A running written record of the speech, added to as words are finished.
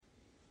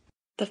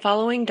The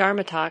following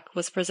Dharma talk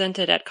was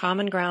presented at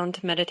Common Ground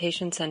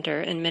Meditation Center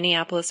in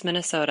Minneapolis,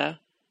 Minnesota,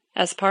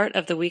 as part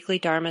of the weekly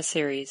Dharma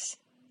series.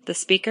 The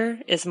speaker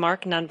is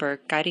Mark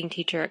Nunberg, guiding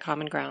teacher at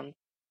Common Ground.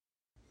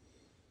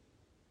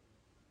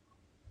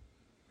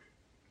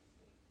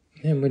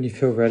 And when you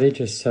feel ready,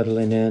 just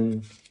settling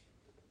in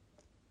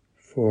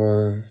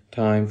for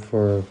time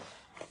for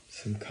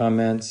some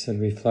comments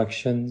and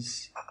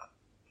reflections.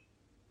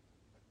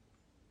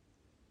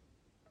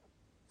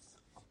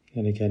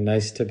 And again,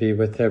 nice to be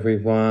with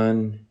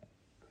everyone.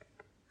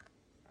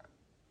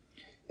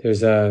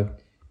 There's a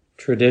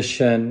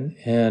tradition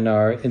in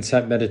our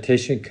insight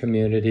meditation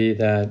community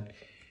that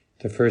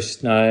the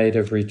first night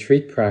of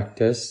retreat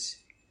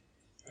practice,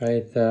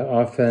 right,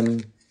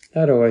 often,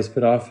 not always,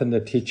 but often the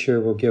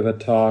teacher will give a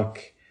talk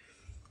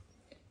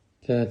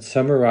that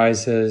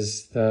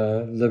summarizes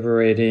the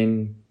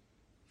liberating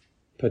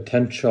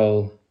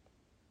potential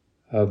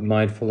of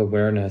mindful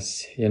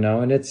awareness,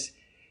 and it's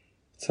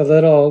a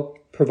little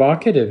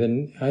provocative,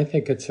 and I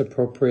think it's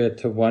appropriate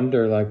to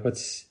wonder, like,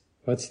 what's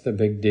the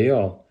big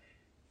deal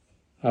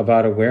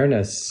about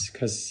awareness?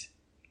 Because,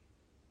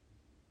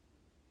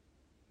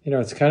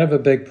 it's kind of a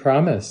big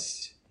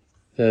promise,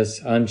 this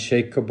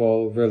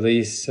unshakable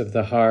release of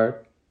the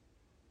heart,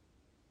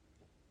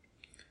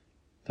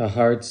 the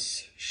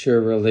heart's sure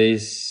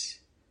release,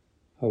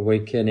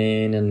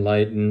 awakening,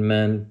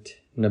 enlightenment,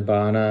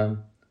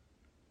 nibbana.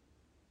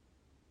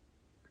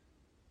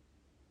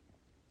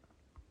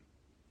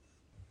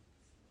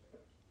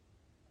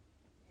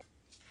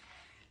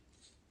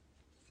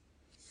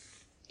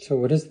 So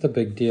what is the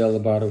big deal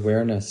about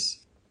awareness?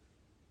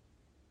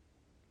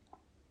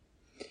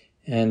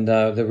 And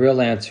the real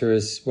answer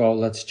is, well,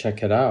 let's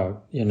check it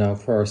out,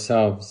 for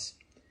ourselves,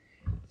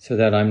 so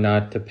that I'm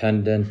not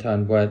dependent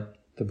on what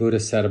the Buddha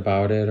said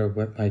about it or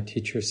what my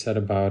teacher said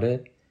about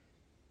it.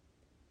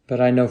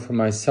 But I know for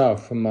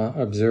myself, from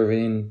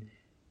observing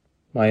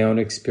my own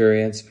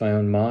experience, my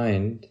own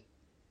mind,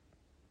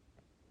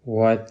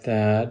 what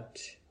that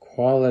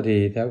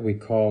quality that we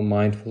call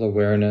mindful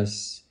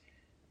awareness,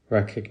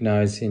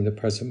 recognizing the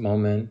present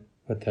moment,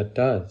 what that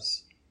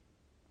does.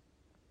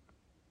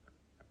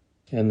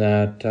 And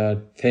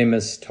that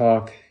famous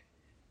talk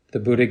the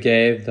Buddha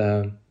gave,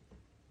 the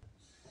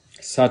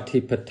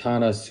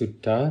Satipatthana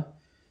Sutta,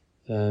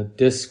 the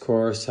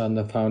discourse on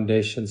the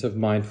foundations of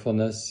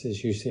mindfulness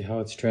is usually how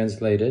it's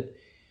translated.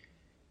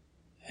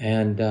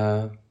 And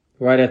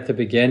right at the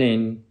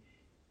beginning,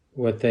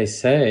 what they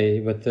say,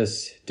 what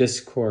this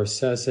discourse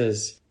says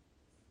is,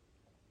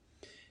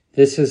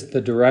 this is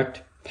the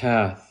direct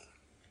path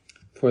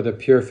for the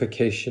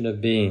purification of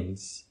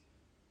beings,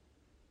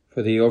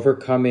 for the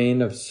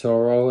overcoming of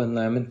sorrow and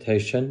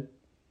lamentation,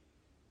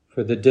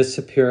 for the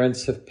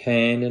disappearance of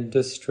pain and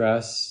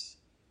distress,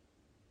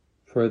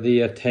 for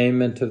the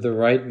attainment of the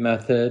right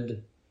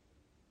method,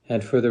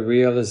 and for the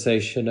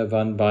realization of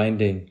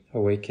unbinding,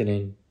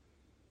 awakening.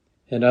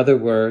 In other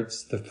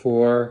words, the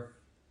 4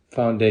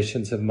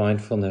 foundations of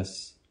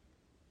mindfulness.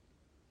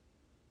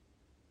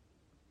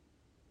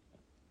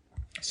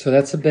 So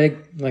that's a big,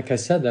 like I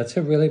said, that's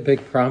a really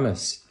big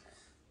promise.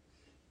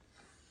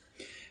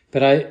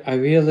 But I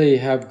really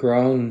have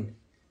grown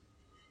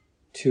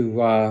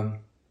to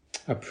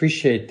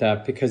appreciate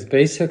that, because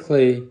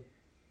basically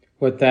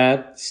what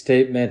that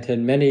statement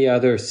and many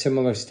other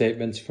similar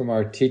statements from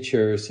our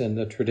teachers in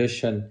the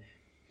tradition,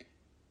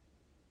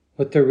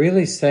 what they're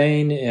really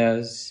saying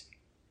is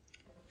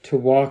to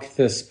walk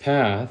this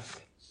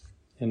path,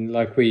 and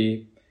like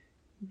we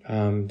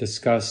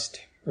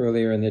discussed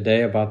earlier in the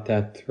day about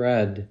that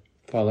thread,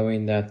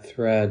 following that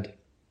thread,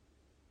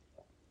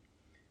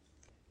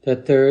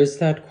 that there is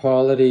that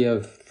quality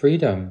of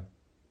freedom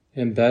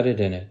embedded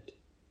in it.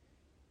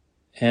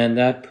 And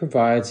that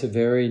provides a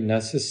very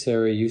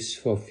necessary,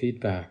 useful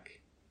feedback.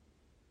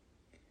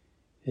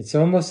 It's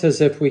almost as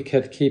if we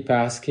could keep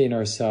asking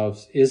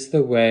ourselves, is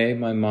the way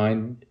my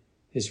mind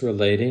is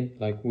relating,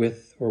 like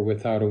with or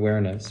without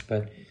awareness,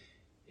 but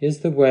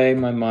is the way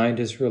my mind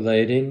is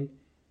relating,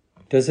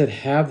 does it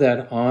have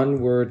that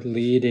onward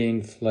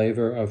leading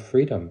flavor of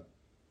freedom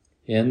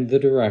in the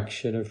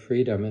direction of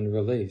freedom and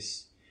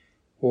release?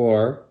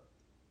 Or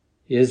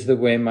is the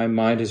way my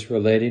mind is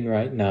relating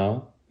right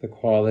now, the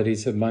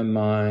qualities of my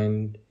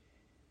mind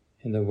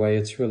and the way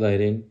it's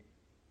relating,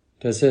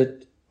 is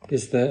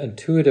the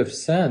intuitive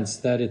sense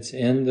that it's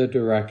in the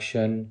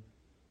direction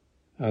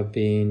of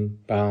being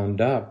bound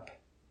up,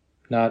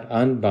 not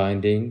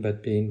unbinding,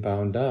 but being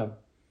bound up?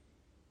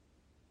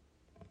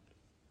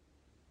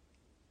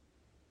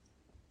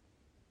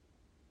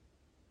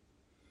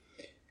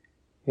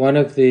 One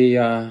of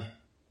the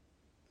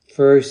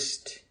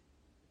first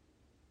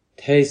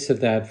tastes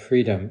of that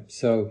freedom,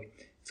 so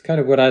it's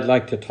kind of what I'd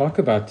like to talk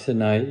about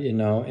tonight,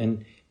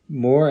 and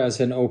more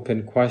as an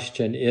open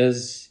question,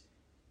 is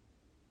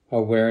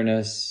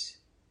awareness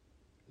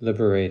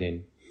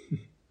liberating?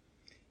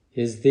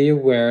 Is the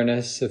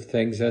awareness of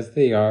things as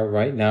they are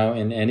right now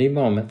in any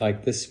moment,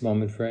 like this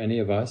moment for any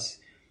of us,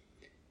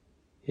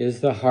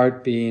 is the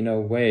heart being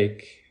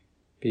awake,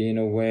 being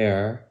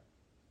aware,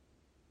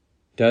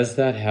 does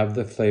that have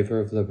the flavor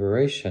of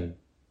liberation?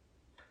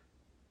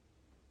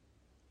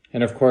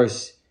 And of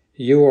course,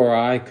 you or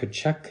I could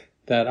check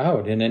that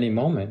out in any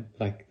moment,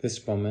 like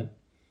this moment,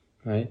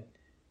 right?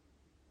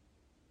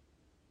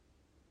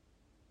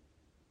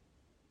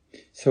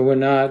 So we're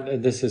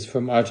not, this is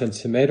from Ajahn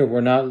Sumedho, we're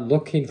not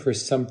looking for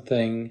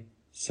something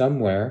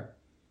somewhere,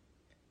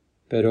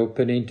 but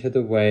opening to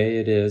the way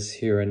it is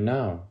here and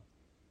now.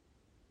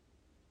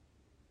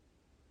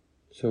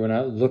 So we're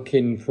not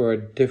looking for a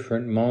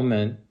different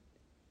moment.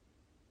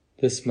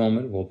 This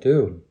moment will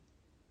do.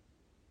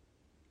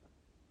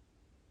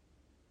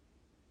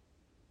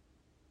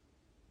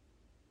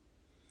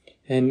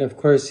 And of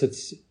course,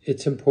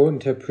 it's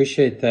important to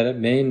appreciate that it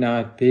may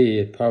not be,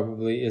 it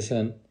probably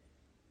isn't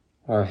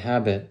our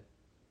habit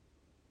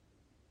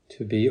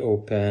to be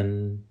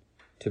open,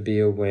 to be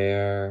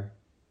aware,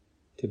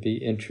 to be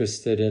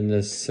interested in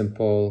this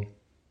simple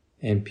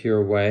and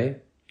pure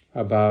way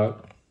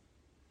about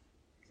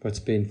what's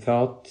being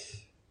felt,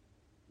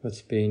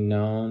 what's being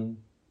known,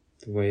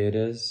 the way it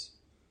is,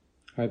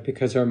 right?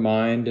 Because our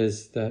mind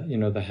is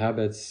the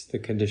habits, the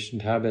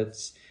conditioned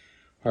habits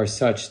are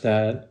such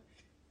that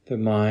the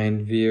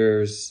mind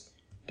veers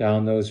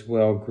down those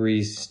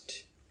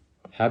well-greased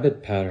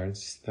habit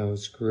patterns,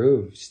 those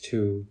grooves,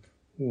 to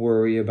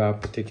worry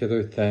about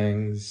particular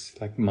things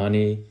like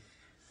money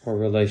or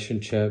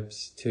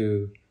relationships,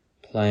 to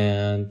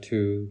plan,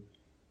 to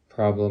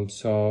problem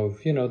solve,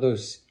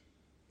 those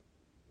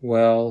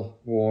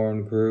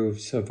well-worn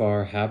grooves of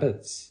our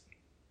habits.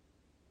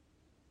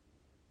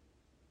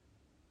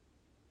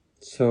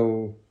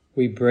 So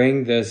we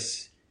bring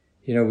this,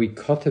 we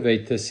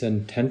cultivate this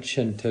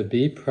intention to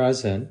be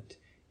present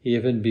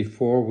even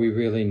before we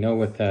really know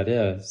what that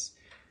is.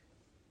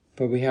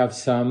 But we have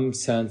some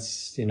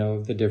sense,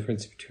 of the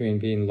difference between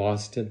being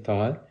lost in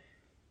thought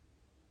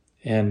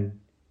and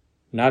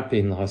not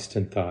being lost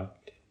in thought.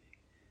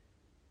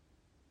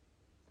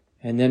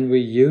 And then we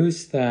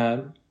use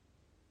that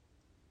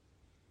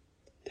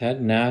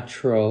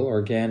natural,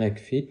 organic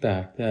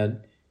feedback,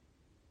 that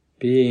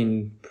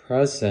being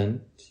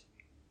present,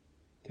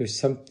 there's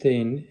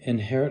something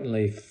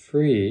inherently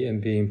free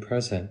in being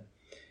present.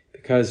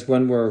 Because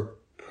when we're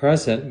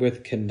present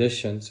with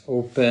conditions,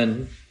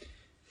 open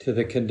to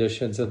the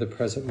conditions of the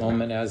present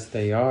moment as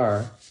they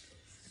are,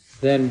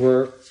 then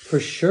we're, for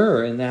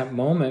sure, in that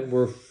moment,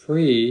 we're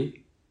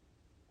free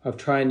of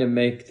trying to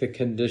make the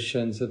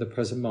conditions of the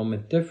present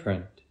moment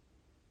different.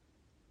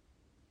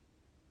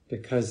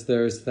 Because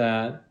there's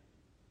that,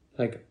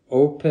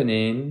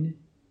 opening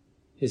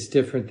is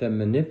different than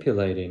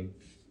manipulating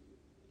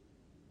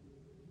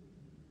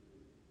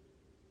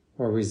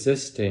or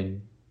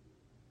resisting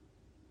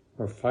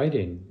or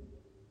fighting.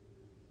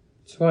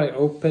 That's why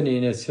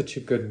opening is such a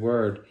good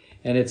word.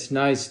 And it's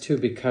nice too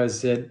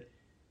because it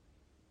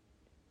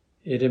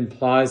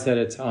implies that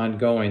it's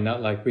ongoing,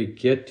 not like we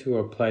get to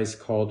a place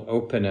called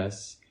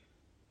openness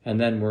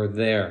and then we're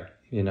there,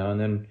 and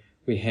then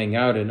we hang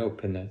out in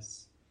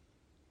openness.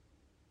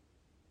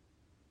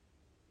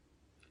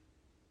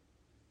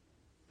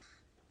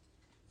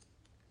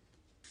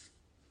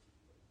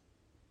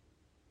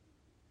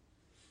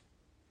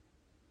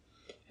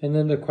 And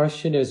then the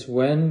question is,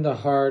 when the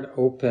heart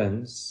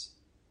opens,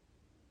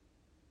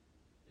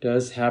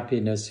 does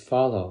happiness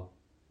follow?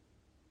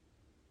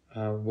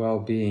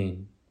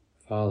 Well-being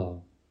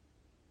follow?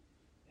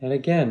 And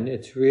again,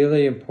 it's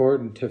really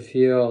important to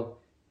feel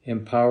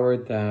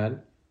empowered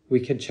that we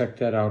can check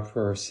that out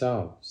for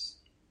ourselves.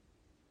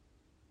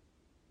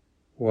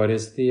 What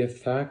is the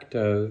effect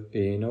of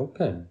being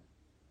open?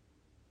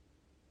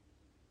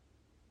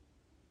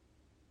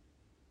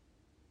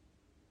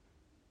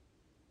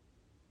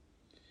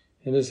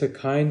 And there's a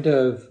kind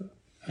of,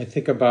 I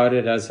think about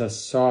it as a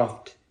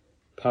soft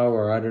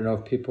power. I don't know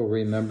if people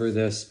remember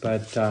this,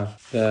 but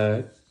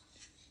the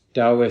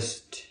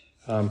Taoist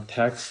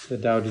text, the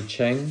Tao Te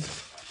Ching,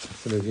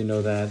 some of you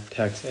know that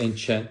text,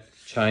 ancient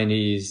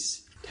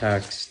Chinese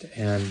text,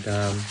 and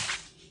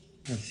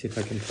let's see if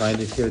I can find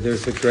it here.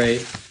 There's a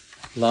great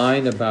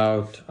line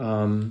about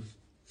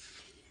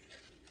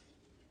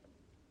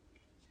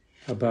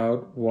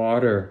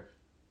water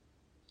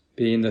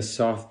being the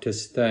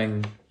softest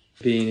thing,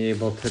 being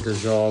able to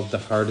dissolve the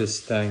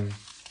hardest thing.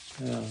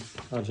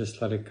 I'll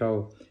just let it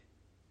go.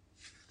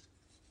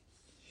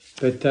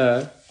 But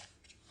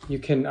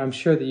I'm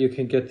sure that you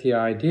can get the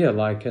idea,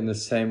 like in the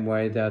same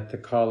way that the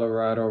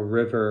Colorado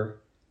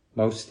River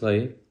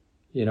mostly,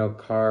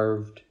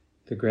 carved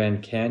the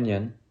Grand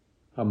Canyon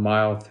a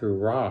mile through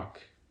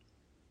rock.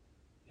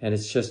 And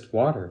it's just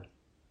water.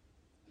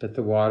 But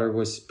the water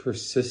was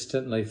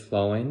persistently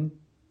flowing,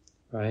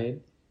 right?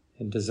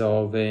 And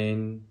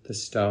dissolving the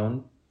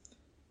stone,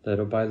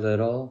 little by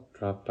little,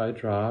 drop by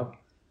drop.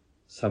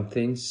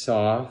 Something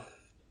soft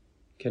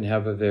can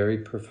have a very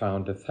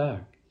profound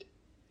effect.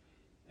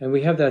 And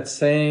we have that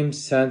same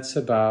sense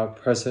about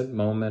present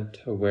moment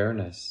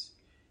awareness,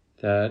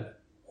 that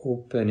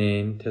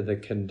opening to the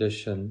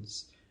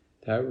conditions,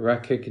 that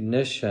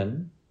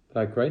recognition,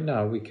 like right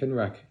now we can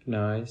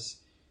recognize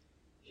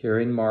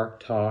hearing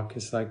Mark talk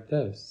is like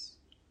this.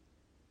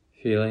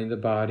 feeling the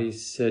body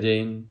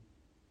sitting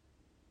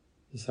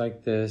just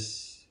like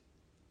this,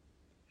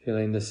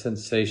 feeling the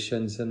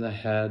sensations in the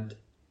head,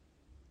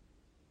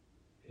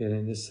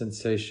 feeling the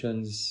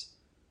sensations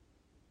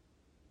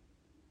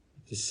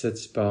of the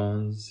sits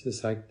bones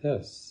is like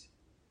this.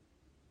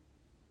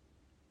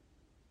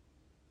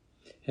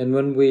 And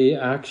when we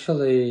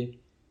actually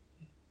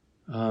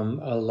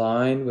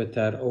align with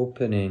that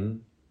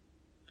opening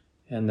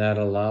and that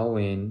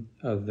allowing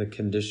of the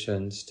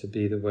conditions to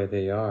be the way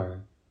they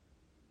are,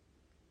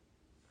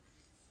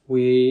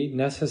 we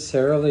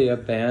necessarily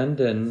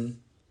abandon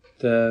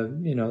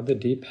the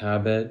deep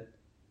habit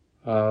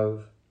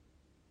of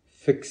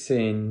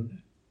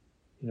fixing.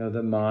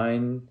 The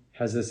mind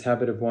has this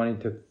habit of wanting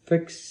to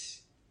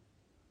fix,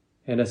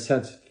 in a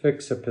sense,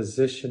 fix a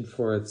position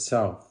for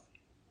itself.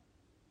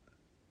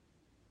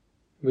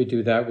 We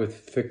do that with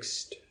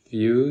fixed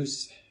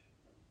views,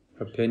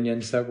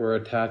 opinions that we're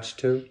attached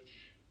to.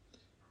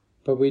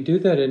 But we do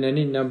that in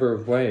any number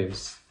of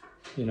ways.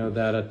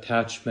 That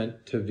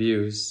attachment to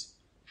views,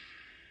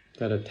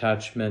 that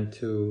attachment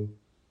to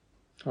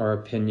our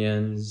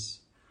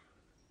opinions,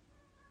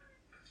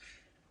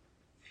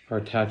 our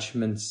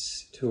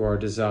attachments to our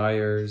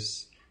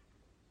desires,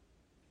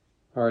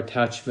 our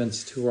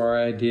attachments to our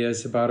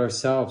ideas about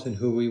ourselves and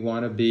who we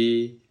want to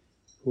be,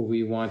 who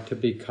we want to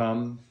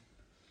become.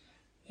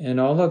 And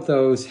all of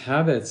those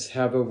habits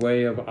have a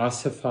way of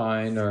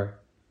ossifying or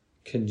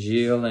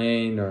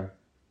congealing or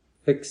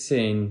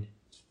fixing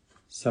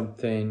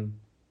something.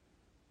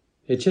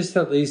 It just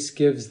at least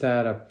gives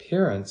that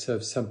appearance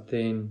of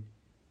something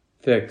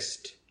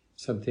fixed,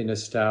 something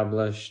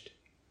established.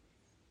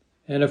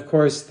 And of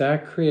course,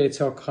 that creates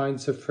all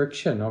kinds of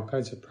friction, all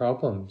kinds of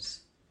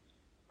problems.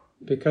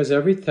 Because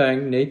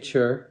everything,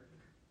 nature,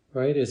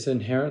 right, is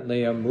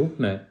inherently a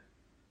movement.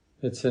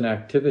 It's an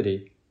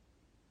activity.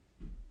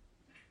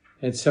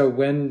 And so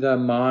when the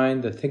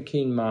mind, the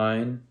thinking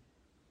mind,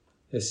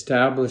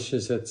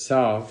 establishes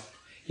itself,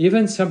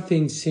 even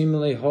something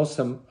seemingly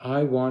wholesome,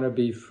 I want to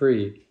be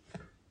free.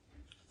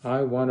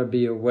 I want to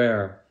be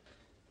aware.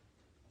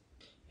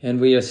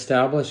 And we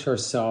establish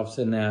ourselves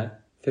in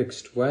that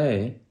fixed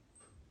way,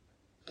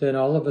 then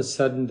all of a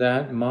sudden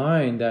that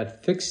mind,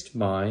 that fixed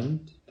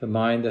mind, the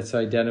mind that's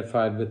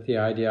identified with the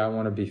idea I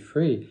want to be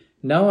free,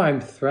 now I'm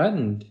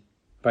threatened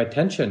by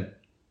tension,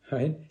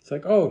 right? It's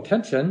like, oh,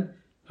 tension,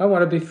 I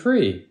want to be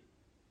free.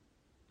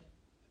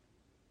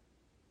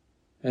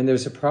 And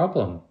there's a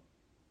problem.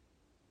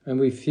 And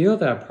we feel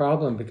that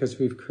problem because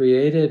we've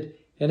created,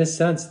 in a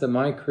sense, the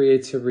mind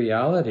creates a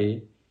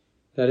reality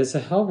that is a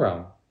hell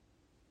realm.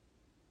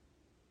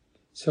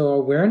 So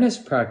awareness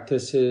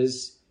practice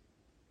is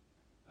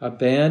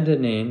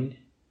abandoning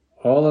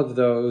all of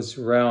those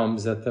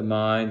realms that the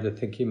mind, the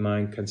thinking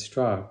mind,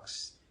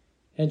 constructs,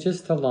 and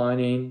just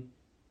aligning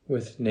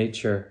with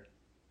nature,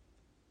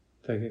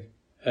 the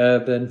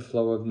ebb and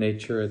flow of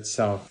nature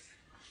itself.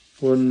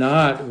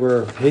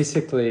 We're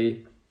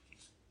basically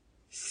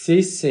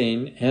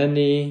ceasing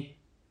any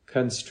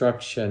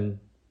construction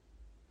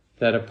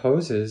that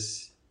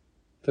opposes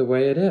the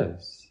way it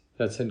is,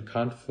 that's in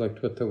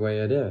conflict with the way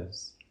it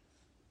is.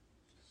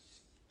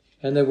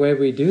 And the way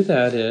we do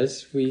that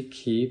is we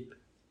keep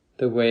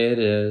the way it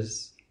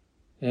is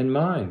in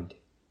mind.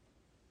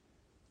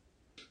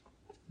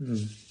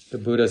 The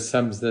Buddha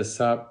sums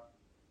this up: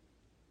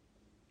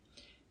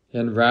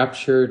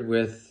 enraptured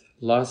with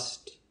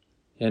lust,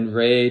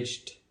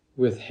 enraged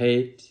with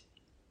hate,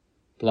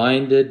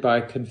 blinded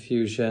by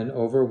confusion,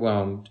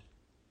 overwhelmed,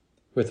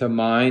 with a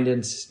mind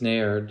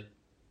ensnared,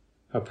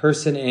 a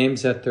person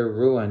aims at their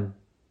ruin,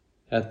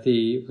 at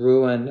the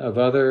ruin of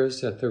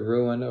others, at the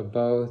ruin of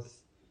both,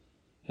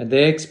 and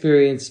they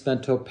experience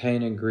mental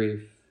pain and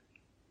grief,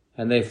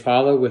 and they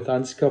follow with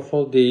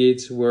unskillful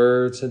deeds,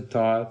 words, and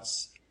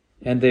thoughts,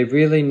 and they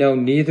really know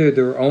neither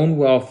their own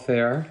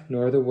welfare,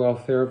 nor the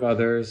welfare of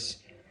others,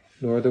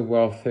 nor the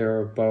welfare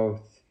of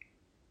both.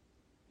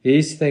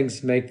 These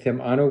things make them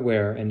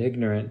unaware and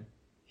ignorant,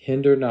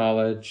 hinder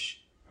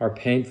knowledge, are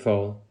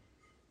painful,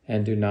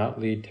 and do not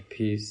lead to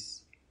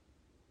peace.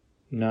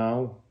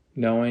 Now,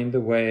 knowing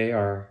the way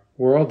our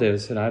world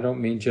is, and I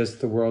don't mean just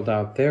the world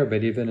out there,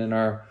 but even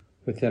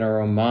within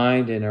our own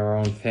mind, in our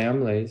own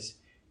families,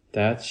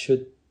 that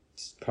should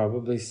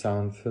probably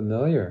sound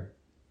familiar.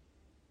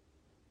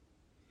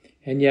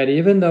 And yet,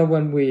 even though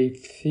when we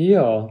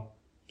feel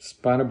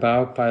spun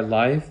about by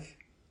life,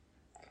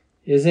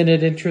 isn't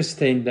it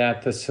interesting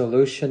that the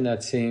solution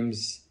that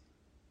seems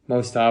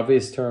most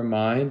obvious to our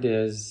mind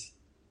is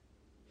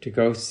to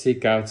go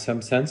seek out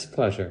some sense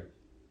pleasure?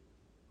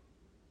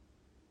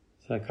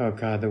 It's like, oh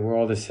God, the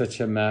world is such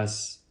a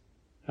mess.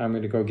 I'm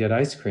going to go get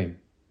ice cream.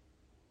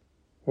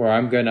 Or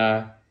I'm going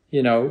to,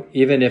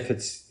 even if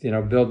it's,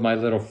 build my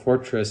little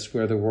fortress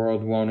where the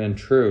world won't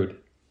intrude.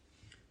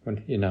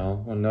 When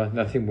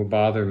nothing will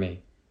bother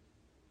me.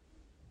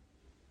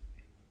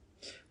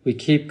 We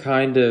keep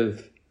kind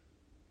of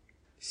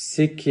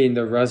seeking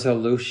the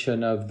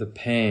resolution of the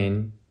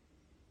pain,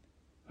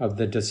 of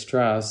the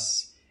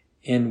distress,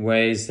 in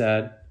ways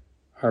that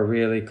are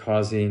really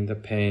causing the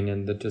pain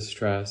and the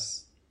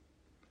distress.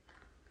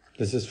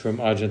 This is from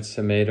Ajahn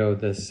Sumedho,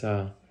 this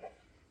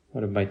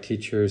one of my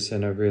teachers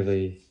and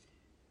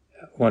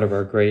one of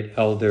our great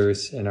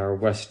elders in our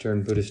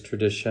Western Buddhist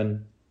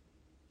tradition.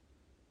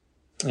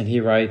 And he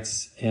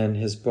writes in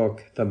his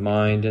book, The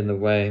Mind and the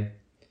Way,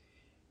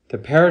 the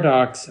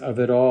paradox of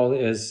it all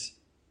is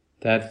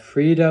that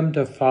freedom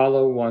to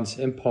follow one's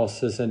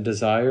impulses and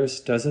desires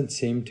doesn't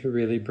seem to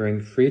really bring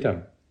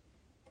freedom.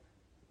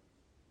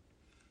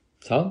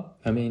 So,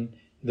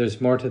 there's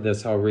more to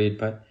this I'll read,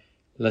 but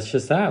let's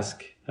just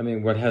ask.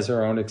 What has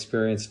our own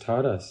experience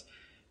taught us?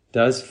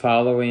 Does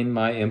following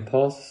my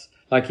impulse,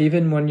 like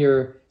even when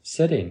you're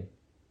sitting,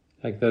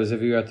 like those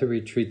of you at the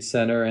retreat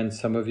center and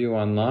some of you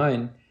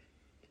online,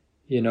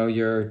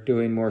 you're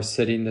doing more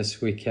sitting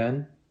this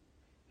weekend,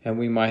 and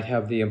we might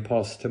have the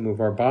impulse to move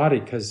our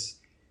body because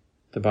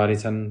the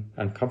body's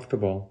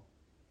uncomfortable.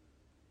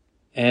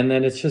 And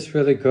then it's just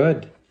really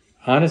good.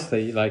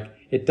 Honestly,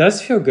 it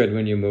does feel good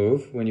when you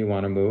move, when you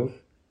want to move.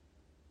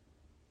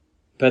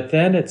 But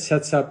then it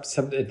sets up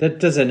that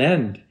doesn't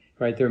end,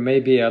 right? There may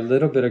be a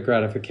little bit of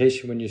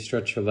gratification when you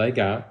stretch your leg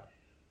out,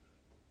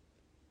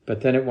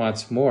 but then it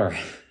wants more.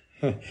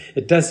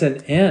 It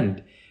doesn't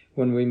end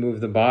when we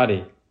move the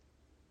body.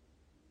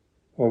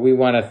 Or we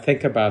want to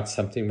think about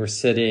something. We're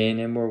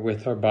sitting and we're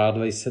with our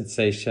bodily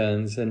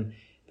sensations and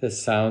the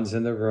sounds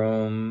in the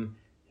room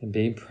and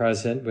being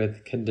present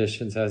with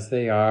conditions as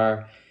they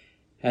are.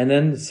 And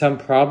then some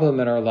problem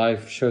in our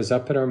life shows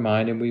up in our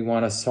mind and we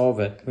want to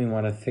solve it. We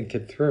want to think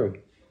it through.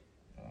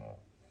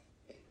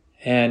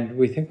 And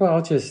we think,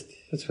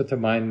 that's what the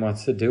mind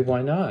wants to do.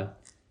 Why not?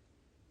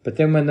 But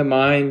then when the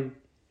mind,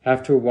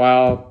 after a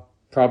while,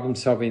 problem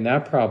solving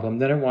that problem,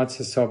 then it wants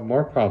to solve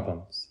more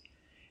problems.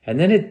 And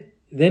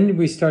then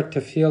we start to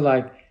feel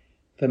like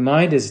the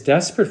mind is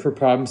desperate for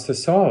problems to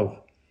solve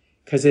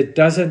because it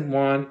doesn't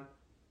want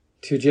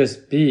to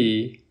just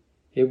be,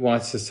 it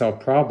wants to solve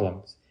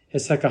problems.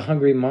 It's like a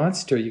hungry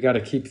monster. You got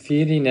to keep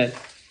feeding it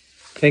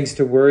things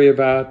to worry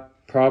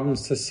about,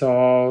 problems to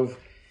solve,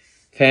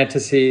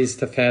 fantasies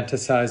to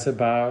fantasize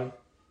about.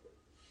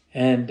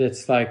 And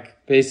it's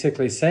like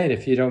basically saying,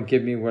 if you don't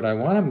give me what I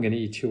want, I'm going to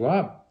eat you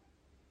up.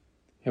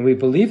 And we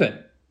believe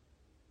it.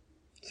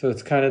 So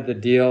it's kind of the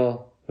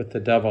deal with the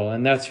devil.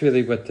 And that's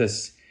really what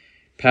this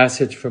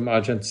passage from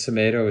Ajahn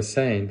Sumedho is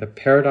saying. The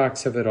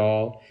paradox of it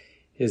all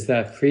is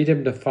that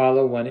freedom to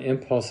follow one's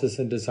impulses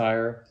and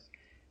desires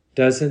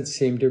doesn't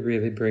seem to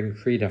really bring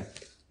freedom.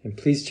 And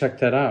please check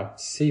that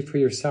out. See for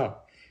yourself.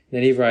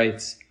 Then he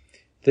writes,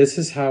 this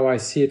is how I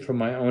see it from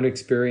my own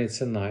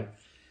experience in life.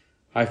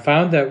 I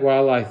found that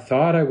while I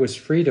thought I was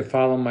free to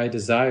follow my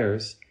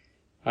desires,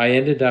 I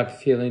ended up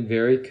feeling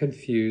very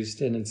confused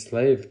and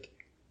enslaved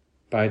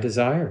by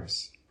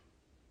desires.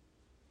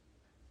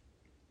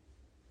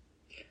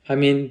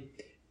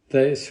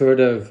 The sort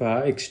of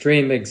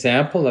extreme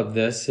example of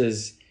this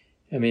is,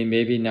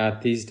 maybe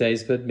not these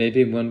days, but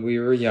maybe when we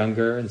were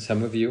younger, and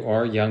some of you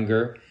are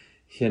younger,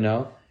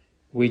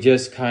 we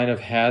just kind of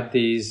had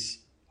these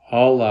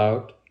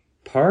all-out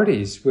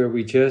parties where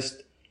we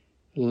just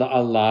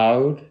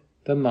allowed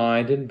the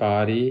mind and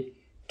body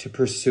to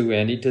pursue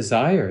any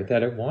desire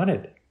that it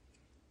wanted.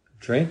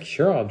 Drink?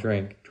 Sure, I'll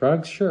drink.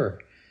 Drugs? Sure.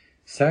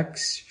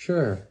 Sex?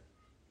 Sure.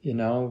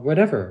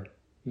 Whatever.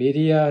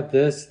 Media,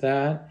 this,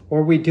 that.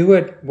 Or we do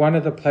it, one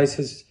of the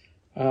places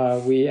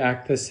we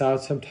act this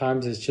out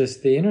sometimes is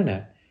just the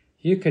internet.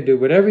 You can do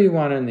whatever you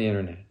want on the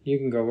internet. You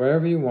can go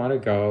wherever you want to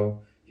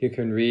go. You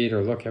can read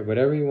or look at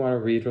whatever you want to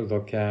read or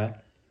look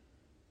at.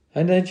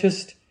 And then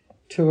just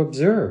to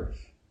observe.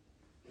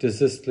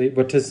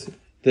 What does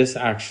this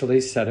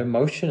actually set in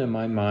motion in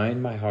my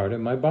mind, my heart,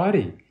 and my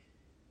body?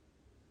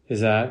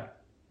 Is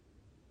that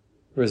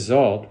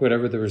result,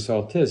 whatever the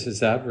result is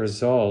that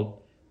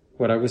result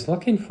what I was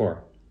looking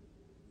for?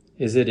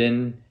 Is it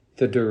in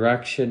the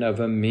direction of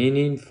a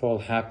meaningful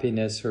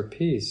happiness or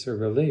peace or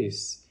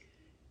release?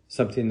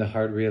 Something the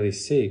heart really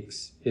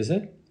seeks, is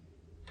it?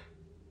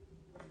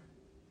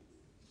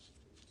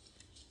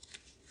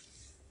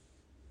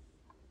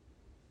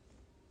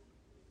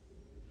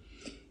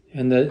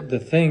 And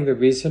the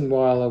reason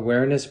why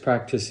awareness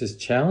practice is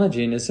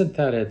challenging isn't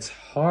that it's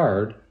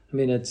hard.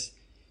 It's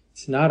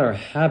not our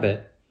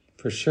habit,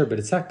 for sure, but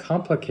it's not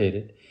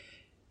complicated.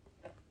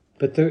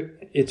 But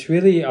it's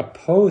really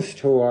opposed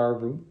to our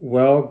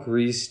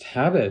well-greased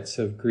habits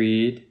of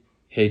greed,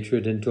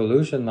 hatred, and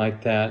delusion,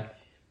 like that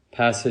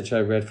passage I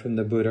read from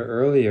the Buddha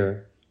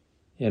earlier.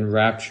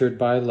 Enraptured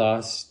by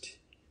lust,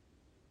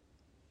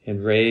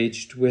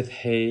 enraged with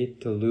hate,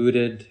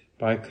 deluded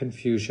by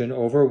confusion,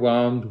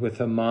 overwhelmed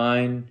with a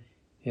mind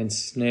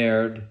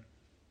ensnared,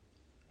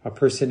 a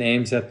person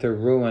aims at the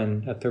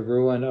ruin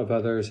of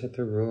others, at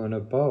the ruin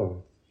of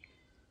both.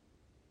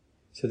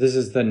 So this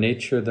is the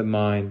nature of the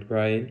mind,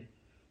 right?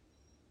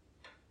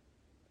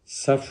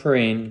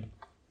 Suffering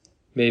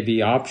may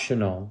be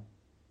optional,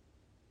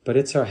 but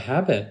it's our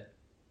habit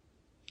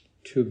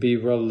to be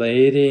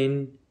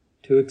relating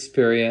to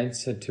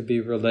experience and to be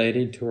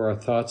relating to our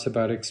thoughts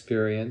about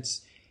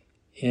experience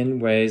in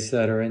ways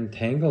that are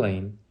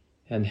entangling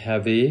and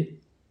heavy,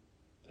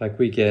 Like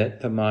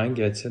the mind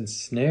gets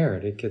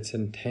ensnared, it gets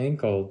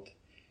entangled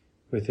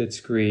with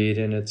its greed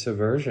and its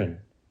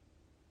aversion.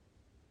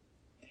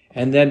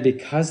 And then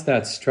because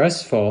that's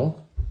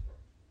stressful,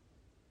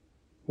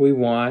 we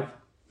want,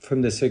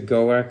 from this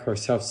egoic or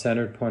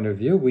self-centered point of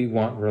view, we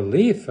want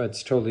relief.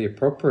 It's totally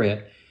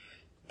appropriate.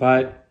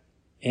 But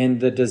in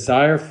the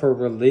desire for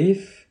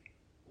relief,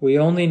 we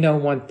only know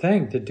one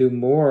thing: to do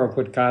more of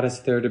what got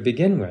us there to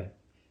begin with.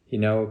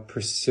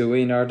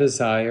 Pursuing our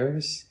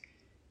desires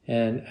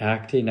and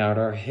acting out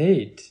our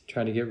hate,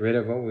 trying to get rid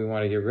of what we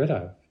want to get rid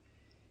of.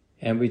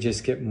 And we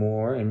just get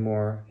more and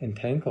more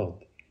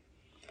entangled.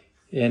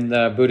 In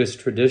the Buddhist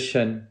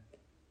tradition,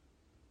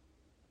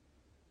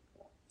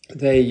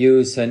 they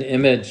use an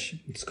image,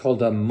 it's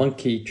called a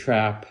monkey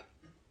trap.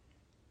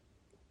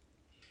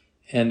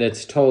 And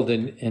it's told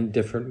in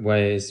different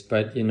ways.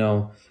 But,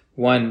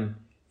 one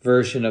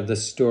version of the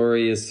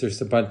story is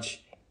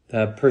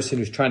the person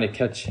who's trying to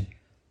catch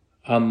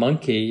a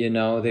monkey,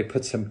 they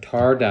put some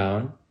tar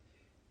down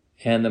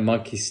and the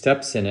monkey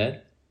steps in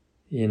it,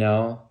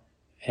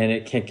 and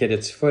it can't get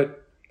its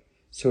foot.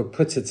 So it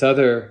puts its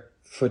other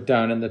foot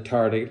down in the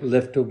tar to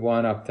lift the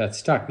one up that's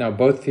stuck. Now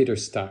both feet are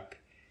stuck.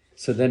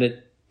 So then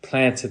it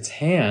plants its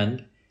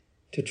hand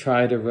to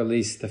try to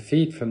release the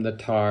feet from the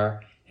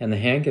tar, and the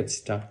hand gets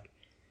stuck.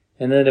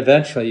 And then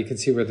eventually, you can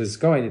see where this is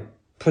going, it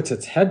puts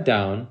its head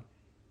down,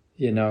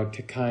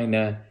 to kind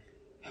of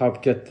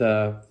help get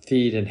the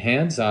feet and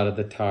hands out of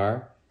the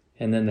tar,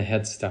 and then the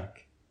head's stuck.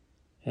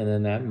 And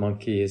then that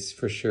monkey is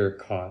for sure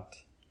caught.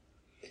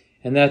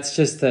 And that's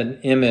just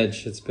an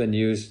image that's been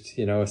used,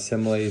 a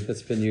simile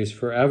that's been used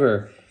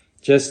forever,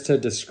 just to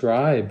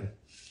describe,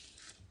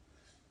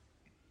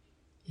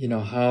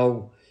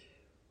 how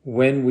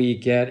when we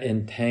get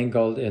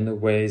entangled in the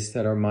ways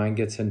that our mind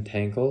gets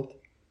entangled,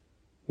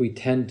 we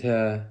tend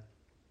to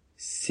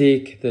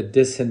seek the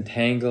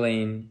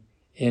disentangling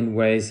in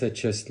ways that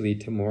just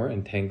lead to more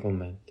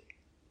entanglement.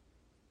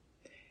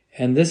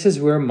 And this is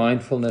where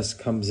mindfulness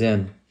comes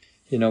in.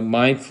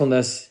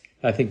 Mindfulness,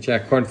 I think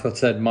Jack Kornfield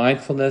said,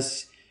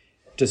 mindfulness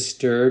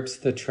disturbs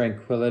the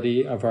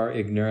tranquility of our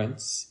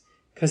ignorance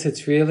because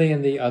it's really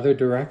in the other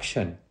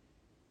direction.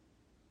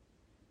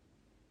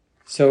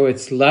 So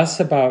it's less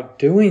about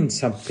doing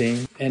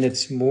something and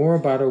it's more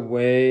about a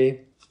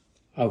way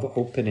of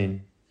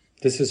opening.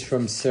 This is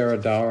from Sarah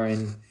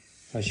Dowring.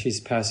 She's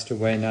passed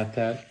away not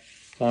that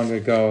long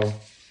ago.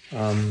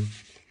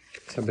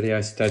 Somebody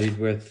I studied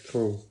with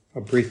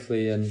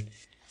briefly in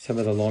some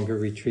of the longer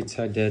retreats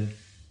I did.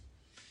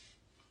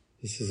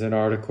 This is an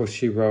article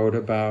she wrote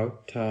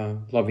about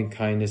loving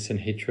kindness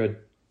and hatred.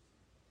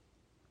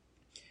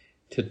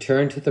 To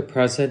turn to the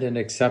present and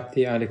accept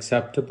the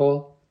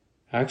unacceptable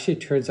actually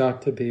turns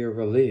out to be a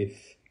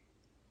relief.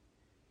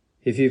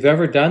 If you've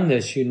ever done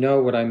this, you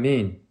know what I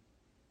mean.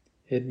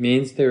 It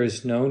means there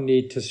is no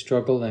need to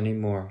struggle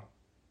anymore.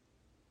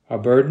 A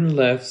burden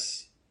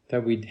lifts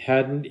that we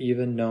hadn't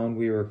even known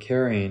we were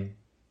carrying.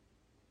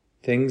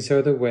 Things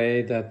are the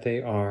way that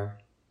they are.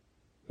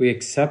 We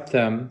accept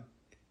them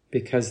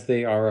because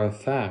they are a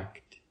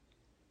fact.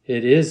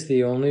 It is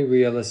the only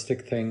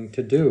realistic thing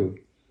to do.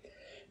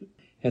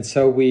 And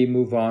so we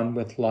move on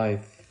with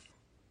life.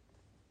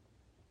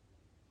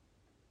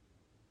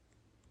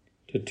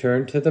 To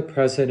turn to the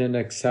present and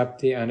accept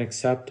the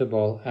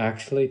unacceptable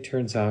actually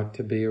turns out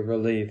to be a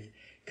relief.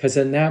 Because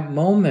in that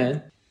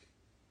moment,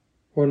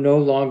 we're no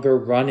longer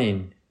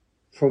running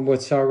from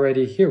what's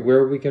already here. Where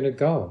are we going to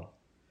go?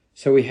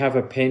 So we have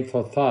a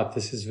painful thought.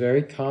 This is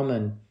very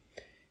common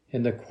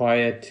in the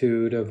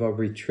quietude of a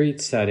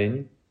retreat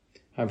setting.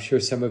 I'm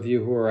sure some of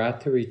you who are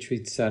at the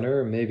retreat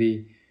center, or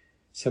maybe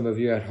some of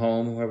you at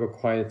home who have a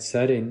quiet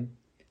setting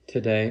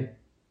today,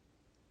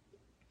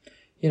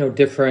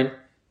 different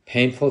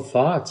painful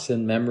thoughts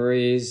and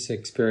memories,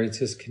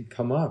 experiences can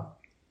come up.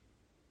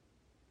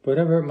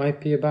 Whatever it might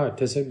be about,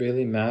 doesn't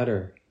really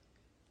matter.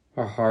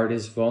 Our heart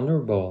is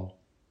vulnerable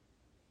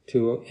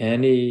to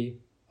any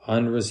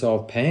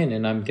unresolved pain,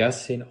 and I'm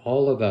guessing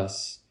all of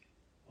us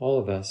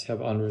have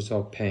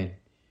unresolved pain.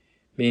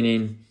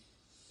 Meaning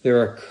there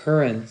are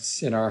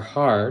currents in our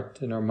heart,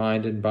 in our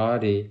mind and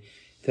body,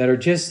 that are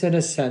just in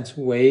a sense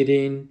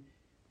waiting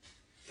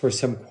for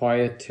some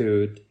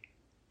quietude,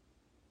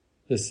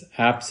 this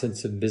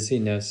absence of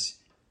busyness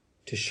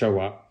to show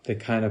up. They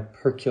kind of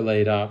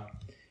percolate up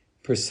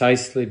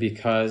precisely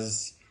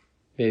because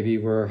maybe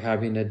we're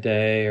having a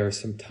day or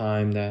some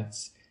time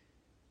that's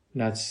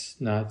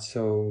not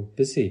so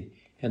busy.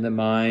 And the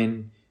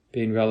mind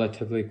being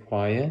relatively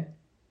quiet,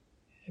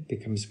 it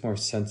becomes more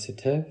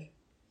sensitive.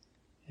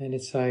 And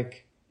it's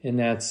like in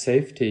that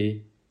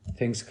safety,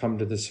 things come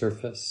to the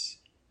surface,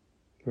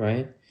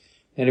 right?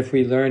 And if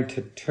we learn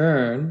to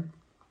turn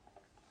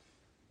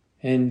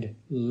and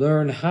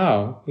learn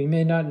how, we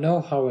may not know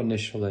how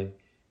initially,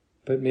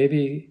 but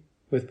maybe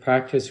with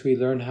practice we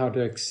learn how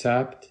to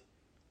accept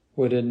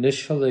what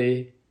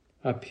initially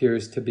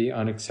appears to be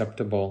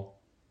unacceptable.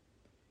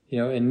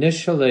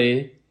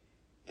 Initially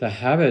the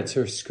habits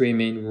are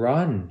screaming,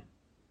 run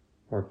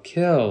or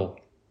kill.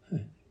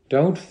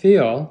 Don't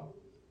feel,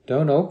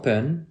 don't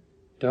open,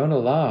 Don't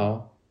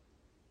allow,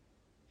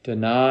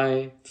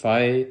 deny,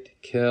 fight,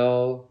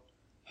 kill,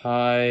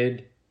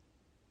 hide,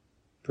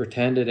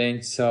 pretend it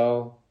ain't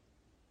so.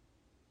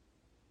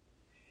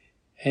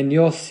 And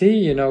you'll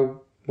see,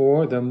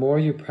 the more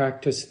you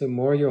practice, the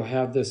more you'll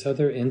have this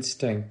other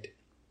instinct.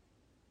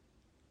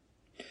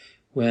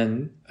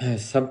 When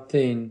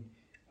something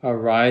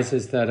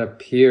arises that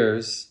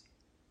appears,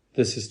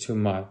 this is too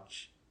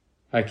much.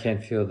 I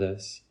can't feel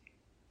this.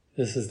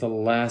 This is the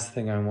last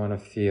thing I want to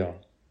feel.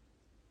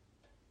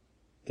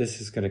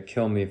 This is going to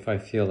kill me if I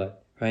feel it,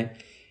 right?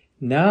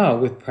 Now,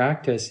 with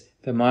practice,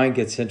 the mind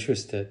gets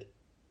interested.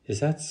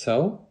 Is that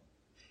so?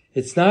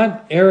 It's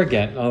not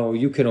arrogant. Oh,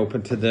 you can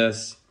open to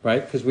this,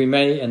 right? Because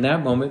in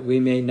that moment,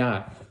 we may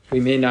not. We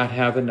may not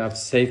have enough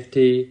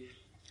safety,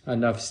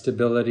 enough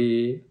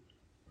stability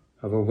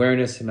of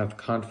awareness, enough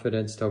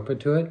confidence to open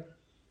to it.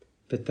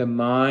 But the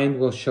mind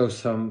will show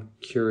some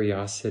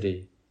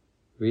curiosity.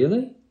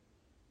 Really?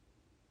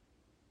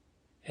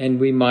 And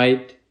we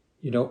might,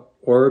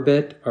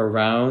 orbit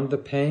around the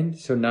pain,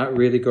 so not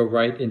really go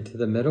right into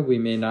the middle. We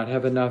may not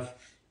have enough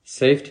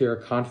safety or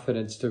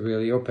confidence to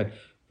really open.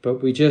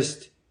 But we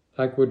just,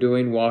 like we're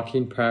doing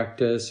walking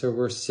practice, or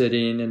we're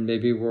sitting and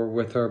maybe we're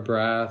with our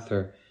breath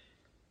or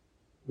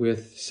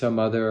with some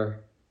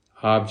other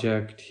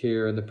object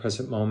here in the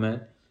present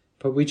moment.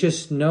 But we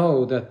just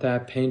know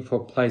that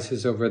painful place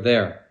is over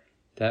there.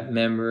 That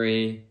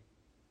memory,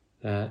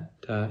 that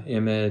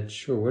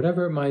image, or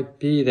whatever it might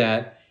be,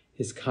 that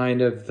is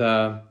kind of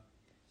the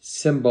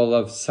symbol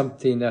of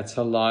something that's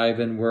alive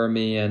and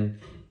wormy and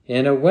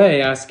in a way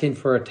asking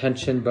for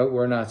attention, but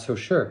we're not so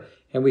sure.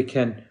 And we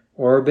can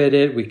orbit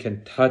it, we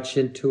can touch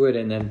into it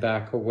and then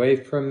back away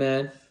from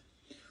it.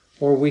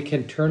 Or we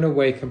can turn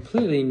away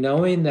completely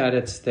knowing that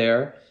it's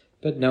there,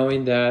 but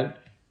knowing that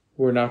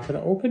we're not going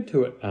to open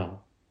to it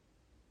now.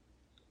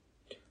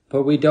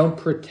 But we don't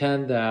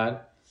pretend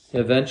that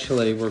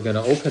eventually we're going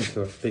to open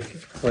to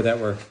it, or that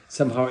we're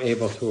somehow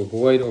able to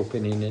avoid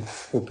opening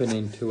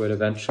to it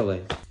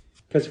eventually.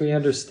 Because we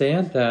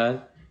understand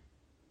that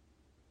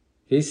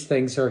these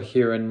things are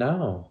here and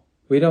now.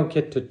 We don't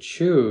get to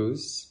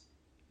choose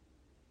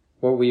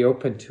what we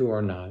open to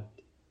or not.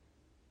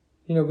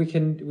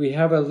 We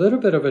have a little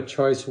bit of a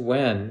choice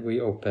when we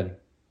open.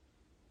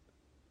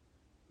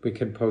 We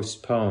can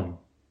postpone.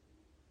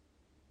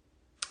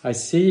 I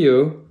see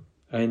you.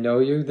 I know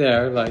you're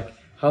there. Like,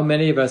 how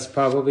many of us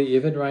probably,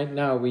 even right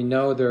now, we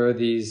know there are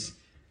these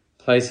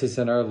places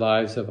in our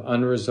lives of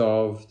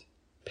unresolved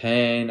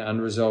pain,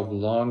 unresolved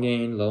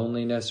longing,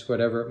 loneliness,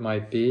 whatever it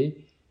might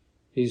be,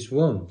 these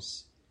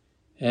wounds.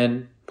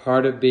 And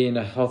part of being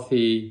a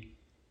healthy,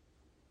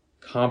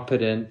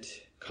 competent,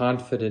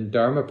 confident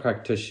Dharma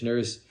practitioner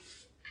is,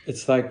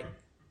 it's like,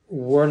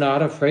 we're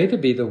not afraid to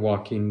be the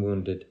walking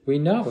wounded. We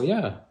know,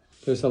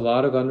 there's a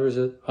lot of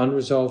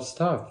unresolved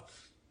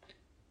stuff.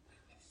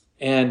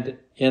 And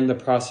in the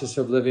process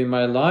of living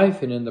my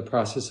life and in the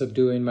process of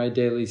doing my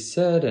daily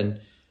sit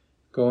and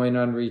going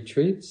on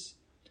retreats,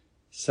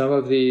 some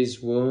of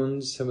these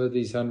wounds, some of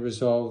these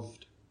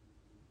unresolved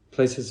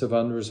places of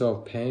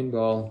unresolved pain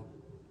will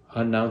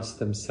announce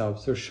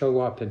themselves or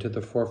show up into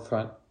the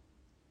forefront.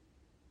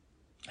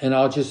 And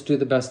I'll just do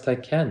the best I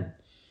can.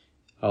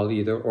 I'll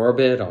either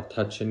orbit, I'll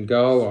touch and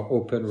go, I'll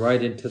open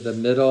right into the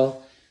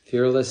middle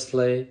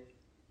fearlessly.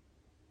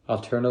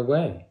 I'll turn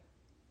away.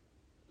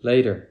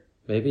 Later.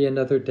 Maybe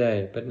another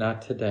day, but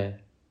not today.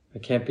 I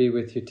can't be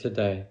with you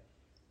today.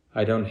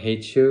 I don't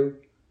hate you.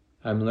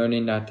 I'm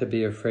learning not to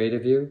be afraid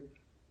of you,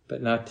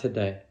 but not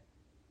today.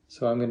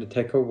 So I'm going to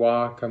take a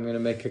walk. I'm going to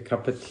make a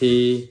cup of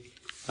tea.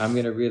 I'm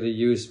going to really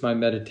use my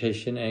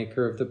meditation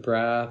anchor of the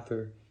breath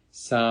or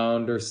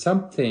sound or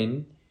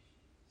something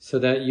so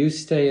that you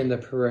stay in the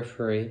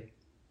periphery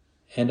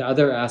and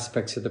other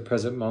aspects of the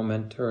present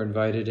moment are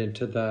invited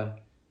into the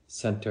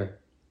center.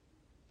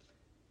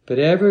 But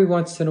every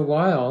once in a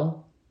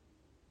while,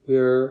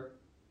 where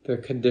the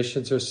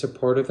conditions are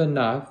supportive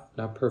enough,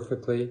 not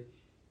perfectly,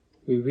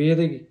 we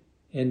really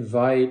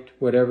invite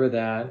whatever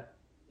that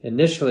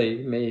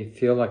initially may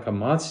feel like a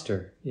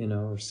monster,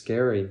 or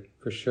scary,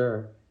 for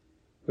sure.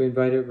 We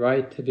invite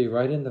it to be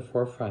right in the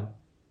forefront.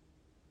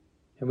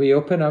 And we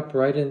open up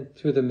right in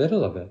through the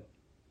middle of it.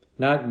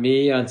 Not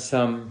me on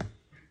some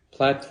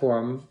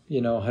platform,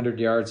 100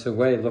 yards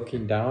away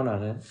looking down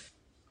on it.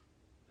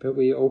 But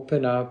we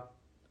open up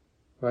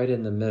right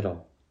in the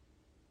middle.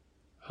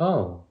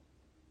 Oh,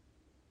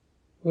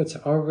 it's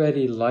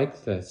already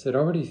like this. It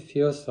already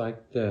feels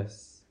like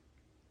this.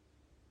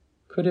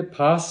 Could it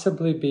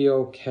possibly be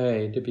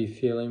okay to be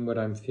feeling what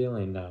I'm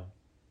feeling now?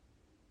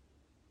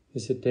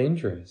 Is it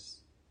dangerous?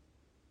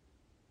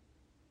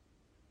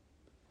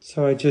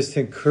 So I just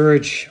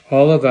encourage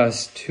all of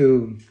us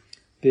to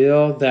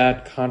build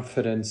that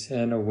confidence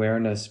and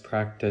awareness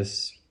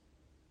practice.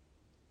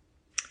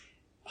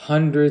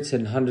 Hundreds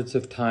and hundreds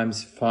of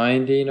times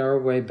finding our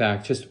way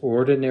back, just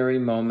ordinary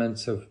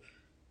moments of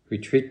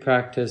retreat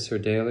practice or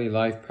daily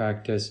life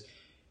practice,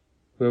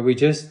 where we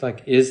just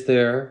is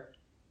there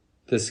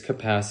this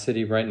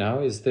capacity right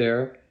now? Is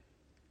there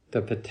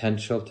the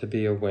potential to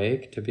be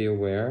awake, to be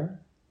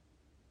aware?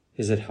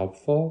 Is it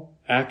helpful?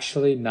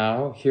 Actually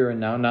now, here and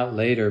now, not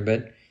later,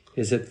 but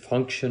is it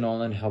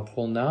functional and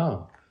helpful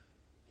now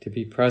to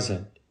be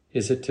present?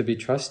 Is it to be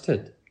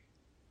trusted?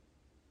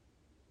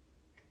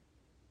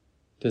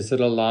 Does it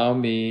allow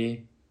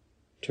me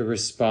to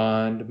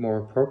respond more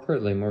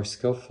appropriately, more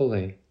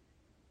skillfully?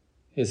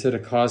 Is it a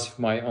cause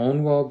for my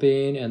own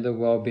well-being and the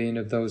well-being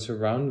of those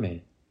around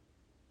me?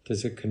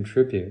 Does it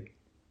contribute?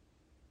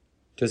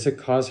 Does it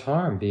cause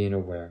harm, being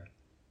aware?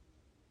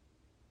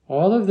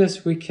 All of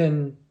this we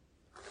can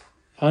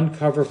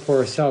uncover for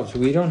ourselves.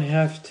 We don't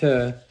have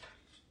to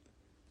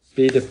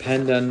be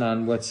dependent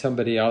on what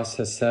somebody else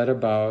has said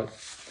about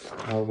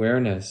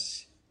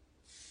awareness.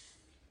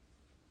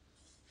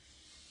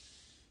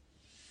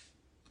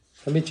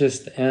 Let me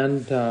just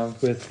end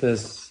with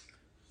this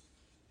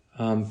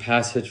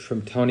passage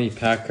from Toni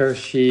Packer.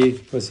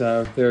 She was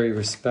a very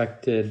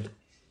respected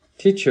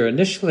teacher.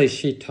 Initially,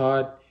 she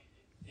taught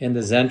in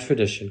the Zen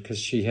tradition because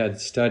she had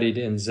studied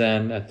in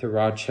Zen at the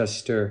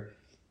Rochester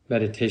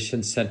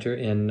Meditation Center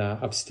in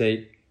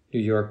upstate New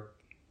York.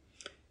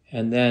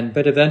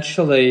 But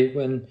eventually,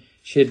 when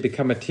she had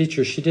become a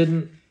teacher, she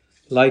didn't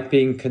like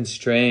being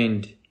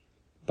constrained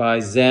by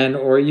Zen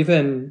or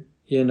even,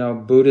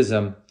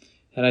 Buddhism.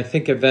 And I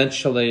think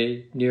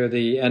eventually, near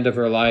the end of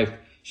her life,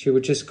 she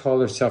would just call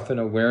herself an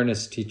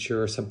awareness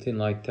teacher or something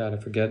like that. I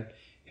forget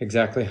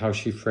exactly how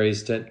she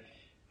phrased it.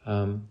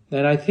 And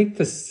I think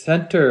the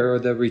center or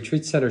the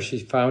retreat center she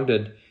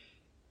founded,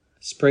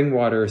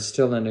 Springwater, is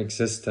still in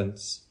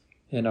existence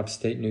in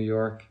upstate New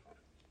York.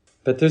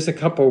 But there's a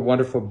couple of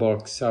wonderful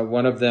books.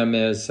 One of them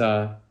is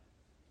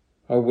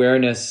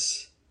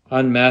Awareness,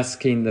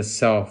 Unmasking the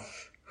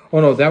Self.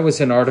 Oh no, that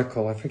was an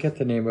article. I forget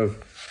the name of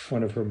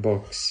one of her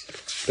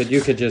books. But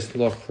you could just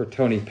look for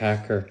Toni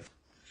Packer.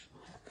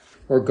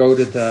 Or go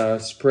to the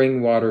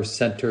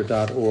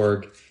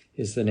springwatercenter.org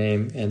is the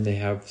name, and they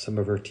have some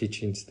of her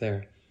teachings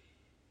there.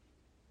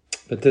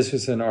 But this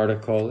was an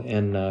article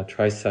in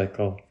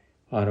Tricycle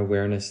on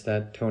awareness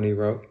that Toni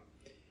wrote.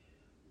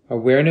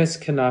 Awareness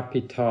cannot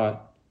be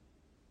taught,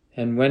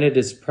 and when it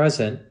is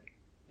present,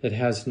 it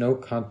has no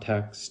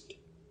context.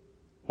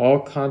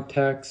 All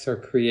contexts are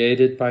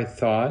created by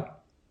thought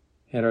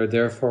and are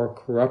therefore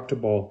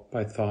corruptible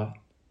by thought.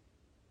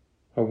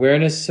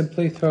 Awareness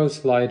simply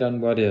throws light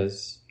on what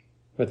is,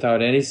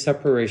 without any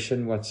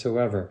separation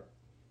whatsoever.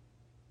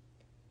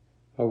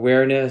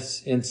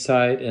 Awareness,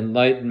 insight,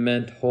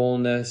 enlightenment,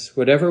 wholeness,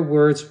 whatever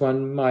words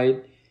one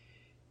might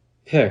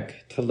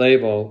pick to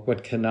label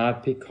what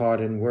cannot be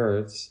caught in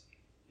words,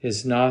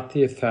 is not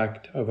the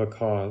effect of a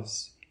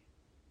cause.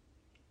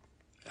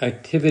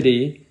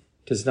 Activity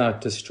does not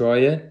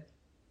destroy it.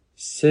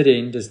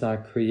 Sitting does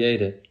not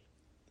create it.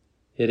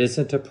 It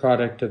isn't a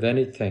product of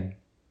anything.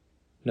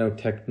 No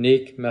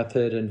technique,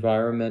 method,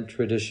 environment,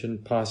 tradition,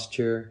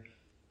 posture,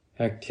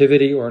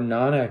 activity or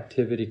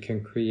non-activity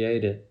can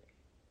create it.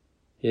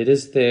 It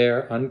is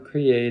there,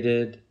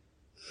 uncreated,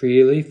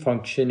 freely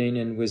functioning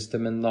in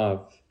wisdom and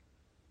love.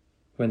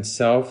 When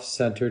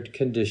self-centered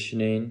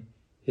conditioning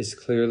is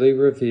clearly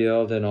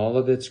revealed in all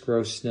of its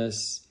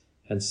grossness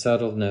and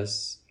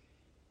subtleness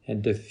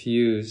and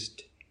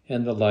diffused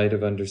in the light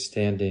of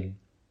understanding.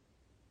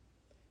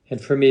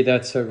 And for me,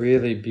 that's a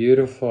really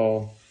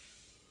beautiful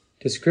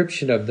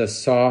description of the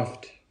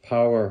soft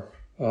power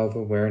of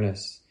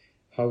awareness,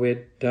 how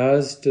it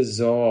does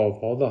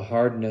dissolve all the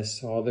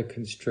hardness, all the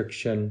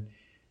constriction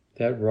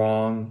that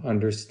wrong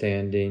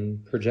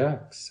understanding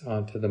projects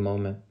onto the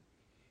moment.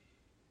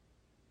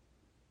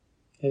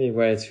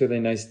 Anyway, it's really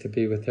nice to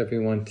be with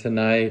everyone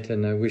tonight,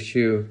 and I wish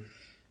you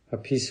a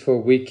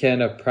peaceful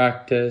weekend of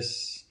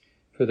practice.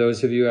 For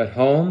those of you at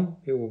home,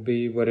 it will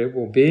be what it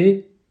will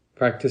be,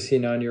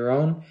 practicing on your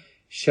own.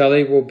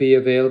 Shelley will be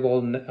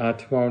available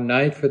tomorrow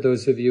night for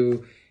those of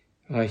you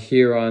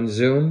here on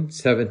Zoom,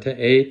 7 to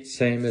 8,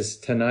 same as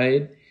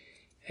tonight.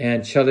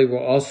 And Shelley will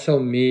also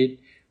meet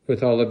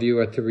with all of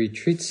you at the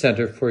retreat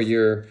center for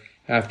your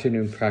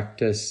afternoon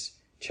practice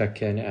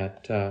check-in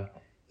at the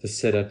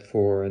sit at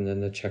 4 and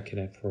then the check-in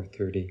at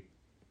 4:30.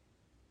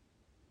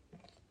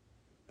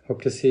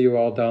 Hope to see you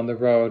all down the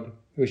road.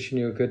 Wishing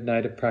you a good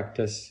night of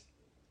practice.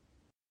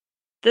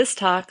 This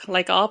talk,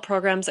 like all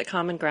programs at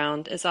Common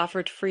Ground, is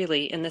offered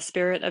freely in the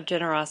spirit of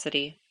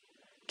generosity.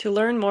 To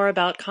learn more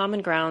about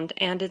Common Ground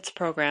and its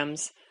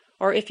programs,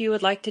 or if you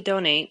would like to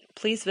donate,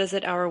 please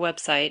visit our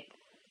website,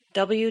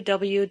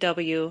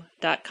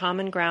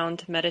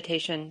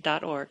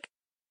 www.commongroundmeditation.org.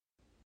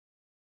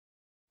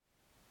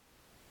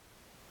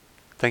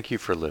 Thank you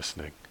for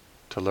listening.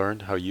 To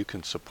learn how you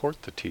can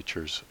support the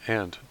teachers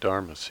and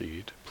Dharma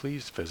Seed,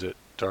 please visit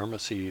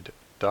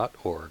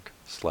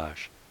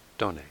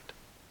dharmaseed.org/donate.